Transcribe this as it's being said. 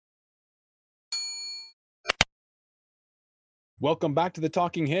Welcome back to the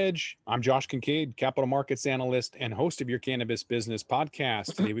Talking Hedge. I'm Josh Kincaid, capital markets analyst and host of your cannabis business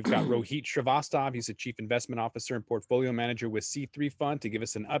podcast. Today we've got Rohit Srivastava. He's a chief investment officer and portfolio manager with C3 Fund to give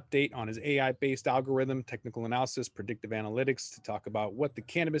us an update on his AI-based algorithm, technical analysis, predictive analytics, to talk about what the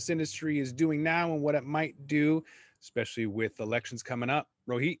cannabis industry is doing now and what it might do, especially with elections coming up.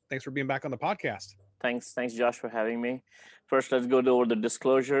 Rohit, thanks for being back on the podcast. Thanks, Josh, for having me. First, let's go over the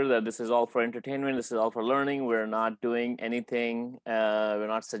disclosure that this is all for entertainment. This is all for learning. We're not doing anything. We're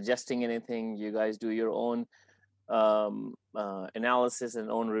not suggesting anything. You guys do your own analysis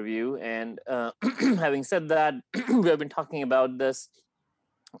and own review. And having said that, we have been talking about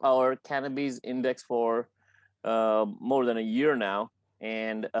our cannabis index for more than a year now,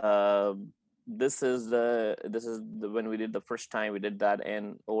 and this is when we did the first time we did that,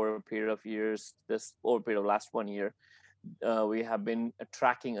 and over a period of years, over a period of last 1 year, we have been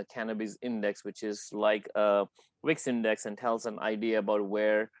tracking a cannabis index, which is like a Wix index and tells an idea about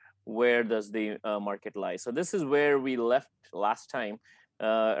where does the market lie. So this is where we left last time,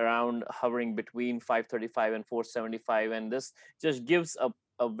 around hovering between 535 and 475, and this just gives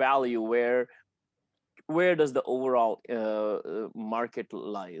a value where does the overall market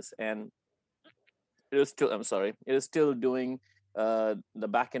lies. And it is still doing the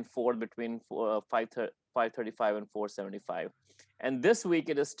back and forth between 535 and 475, and this week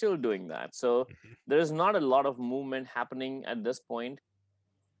it is still doing that. So there is not a lot of movement happening at this point,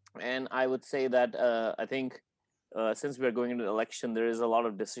 and I would say that I think since we are going into the election, there is a lot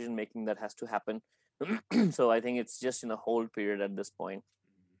of decision making that has to happen. So I think it's just in a hold period at this point.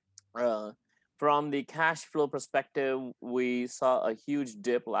 From the cash flow perspective, we saw a huge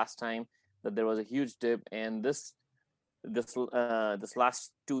dip last time, that there was a huge dip, and this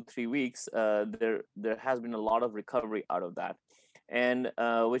last 2-3 weeks, there has been a lot of recovery out of that, and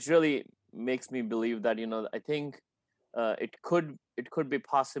which really makes me believe that, I think it could be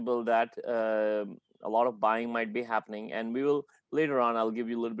possible that a lot of buying might be happening, and we will later on. I'll give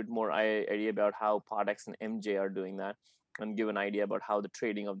you a little bit more idea about how Podex and MJ are doing that, and give an idea about how the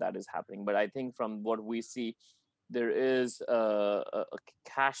trading of that is happening. But I think from what we see, there is a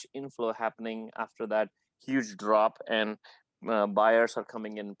cash inflow happening after that huge drop, and buyers are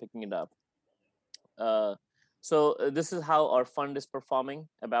coming in and picking it up. So this is how our fund is performing,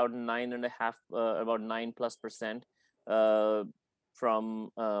 about 9.5, about 9+%,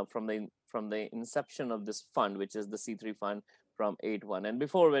 from the inception of this fund, which is the C3 fund, from 8.1. And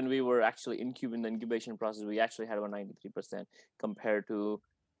before, when we were actually in the incubation process, we actually had about 93% compared to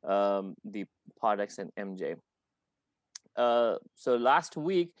the Podex and MJ. So last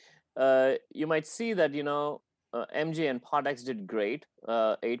week, you might see that, MJ and Podex did great,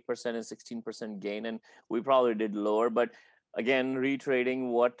 8% and 16% gain, and we probably did lower. But again, reiterating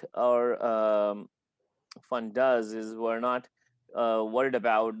what our fund does is, we're not worried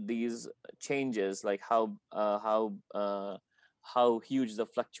about these changes, like how huge the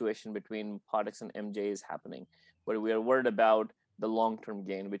fluctuation between Podex and MJ is happening, but we are worried about the long-term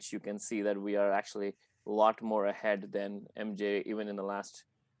gain, which you can see that we are actually a lot more ahead than MJ. Even in the last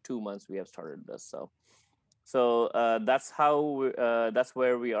 2 months, we have started this. So that's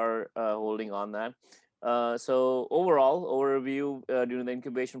where we are holding on that. So overall overview, during the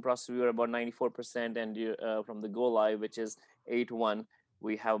incubation process, we were about 94%, and from the go live, which is 8.1,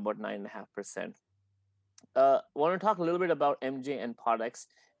 we have about 9.5%. Want to talk a little bit about MJ and Podex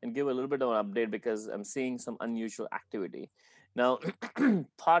and give a little bit of an update, because I'm seeing some unusual activity. Now,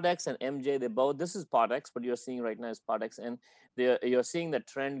 Podex and MJ, this is Podex, what you're seeing right now is Podex, and you're seeing the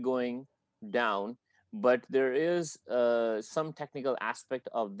trend going down, but there is some technical aspect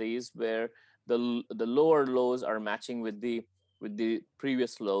of these where the lower lows are matching with the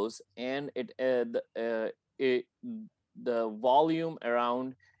previous lows, and the volume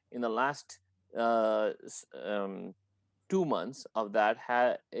around in the last 2 months of that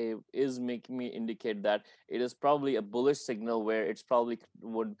is making me indicate that it is probably a bullish signal, where it's probably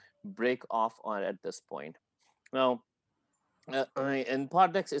would break off on at this point. Now, and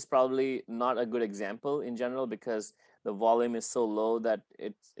Podex is probably not a good example in general, because the volume is so low that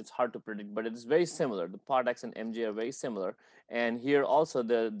it's hard to predict, but it's very similar. The Podex and MJ are very similar, and here also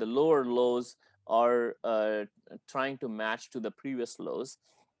the lower lows are trying to match to the previous lows.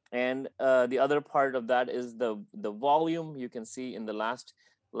 And the other part of that is the volume. You can see in the last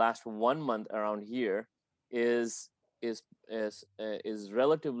 1 month around here is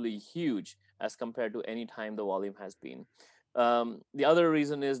relatively huge as compared to any time the volume has been. The other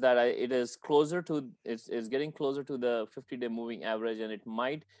reason is that it is getting closer to the 50-day moving average, and it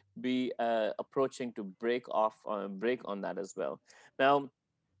might be approaching to break on that as well. Now,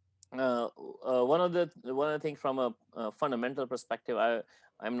 One of the things from a fundamental perspective,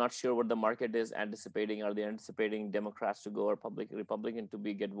 I'm not sure what the market is anticipating. Are they anticipating Democrats to go or Republican to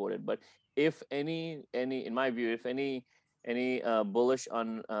get voted? But if any in my view, if any bullish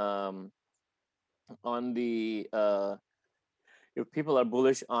on the if people are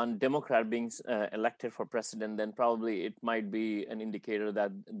bullish on Democrat being elected for president, then probably it might be an indicator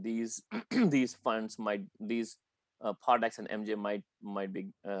that these these funds these Pardex and MJ might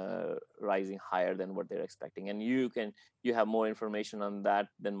be rising higher than what they're expecting. And you have more information on that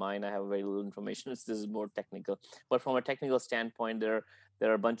than mine. I have very little information. This is more technical. But from a technical standpoint, there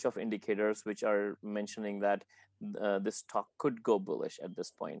are a bunch of indicators which are mentioning that this stock could go bullish at this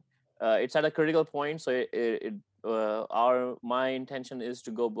point. It's at a critical point, so my intention is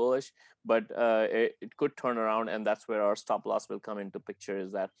to go bullish, but it could turn around, and that's where our stop loss will come into picture.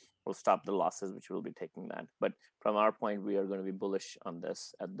 Is that we'll stop the losses, which will be taking that. But from our point, we are going to be bullish on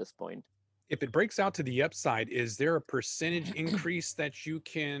this at this point. If it breaks out to the upside, is there a percentage increase that you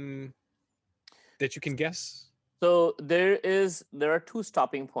can guess? So there are two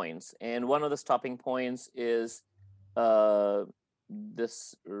stopping points, and one of the stopping points is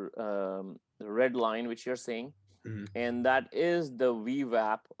this red line which you're seeing, and that is the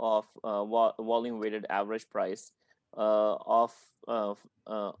VWAP of volume weighted average price of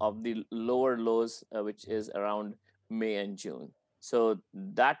the lower lows, which is around May and June. So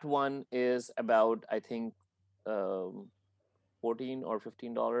that one is about, I think, $14 or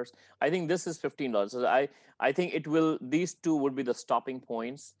 $15. I think this is $15. So I think these two would be the stopping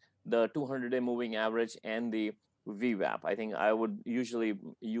points, the 200-day moving average and the VWAP. I think I would usually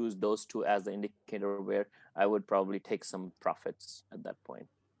use those two as the indicator where I would probably take some profits at that point.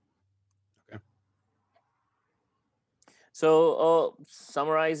 Okay. So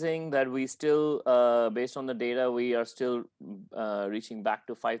summarizing that, we still, based on the data, we are still reaching back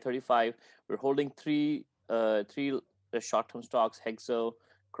to 535. We're holding three short-term stocks: Hexo,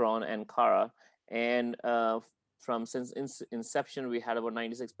 Cron, and Cara. And since inception, we had about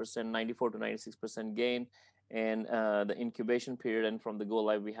 96%, 94 to 96% gain. And the incubation period and from the go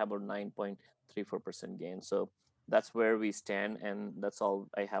live, we have about 9.34% gain. So that's where we stand. And that's all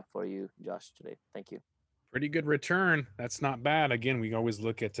I have for you, Josh, today. Thank you. Pretty good return. That's not bad. Again, we always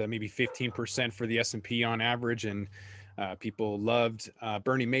look at maybe 15% for the S&P on average. And people loved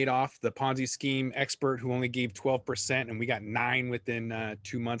Bernie Madoff, the Ponzi scheme expert, who only gave 12%. And we got 9 within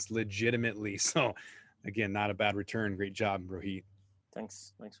 2 months legitimately. So again, not a bad return. Great job, Rohit.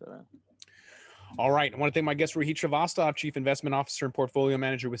 Thanks for that. All right. I want to thank my guest, Rohit Srivastava, Chief Investment Officer and Portfolio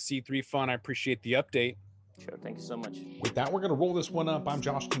Manager with C3 Fund. I appreciate the update. Sure. Thank you so much. With that, we're going to roll this one up. I'm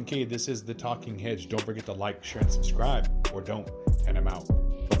Josh Kincaid. This is The Talking Hedge. Don't forget to like, share, and subscribe, or don't, and I'm out.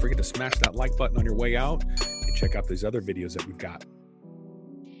 Don't forget to smash that like button on your way out and check out these other videos that we've got.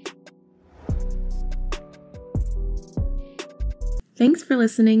 Thanks for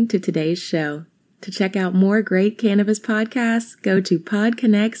listening to today's show. To check out more great cannabis podcasts, go to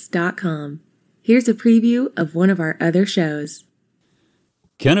podconnects.com. Here's a preview of one of our other shows.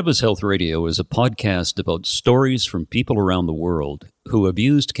 Cannabis Health Radio is a podcast about stories from people around the world who have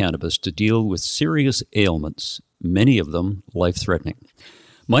used cannabis to deal with serious ailments, many of them life-threatening.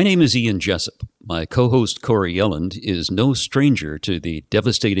 My name is Ian Jessup. My co-host Corey Yelland is no stranger to the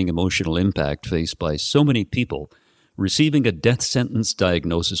devastating emotional impact faced by so many people receiving a death sentence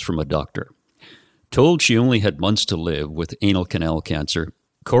diagnosis from a doctor. Told she only had months to live with anal canal cancer,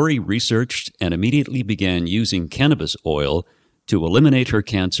 Corey researched and immediately began using cannabis oil to eliminate her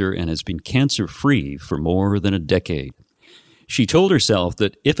cancer and has been cancer-free for more than a decade. She told herself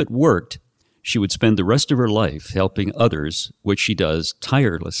that if it worked, she would spend the rest of her life helping others, which she does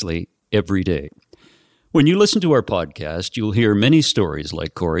tirelessly every day. When you listen to our podcast, you'll hear many stories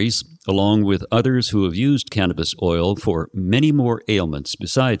like Corey's, along with others who have used cannabis oil for many more ailments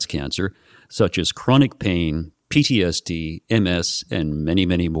besides cancer, such as chronic pain, PTSD, MS, and many,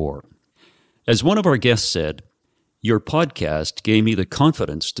 many more. As one of our guests said, "Your podcast gave me the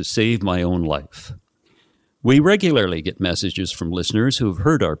confidence to save my own life." We regularly get messages from listeners who have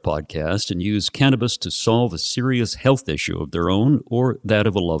heard our podcast and use cannabis to solve a serious health issue of their own or that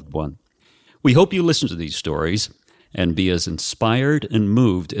of a loved one. We hope you listen to these stories and be as inspired and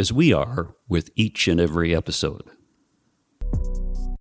moved as we are with each and every episode.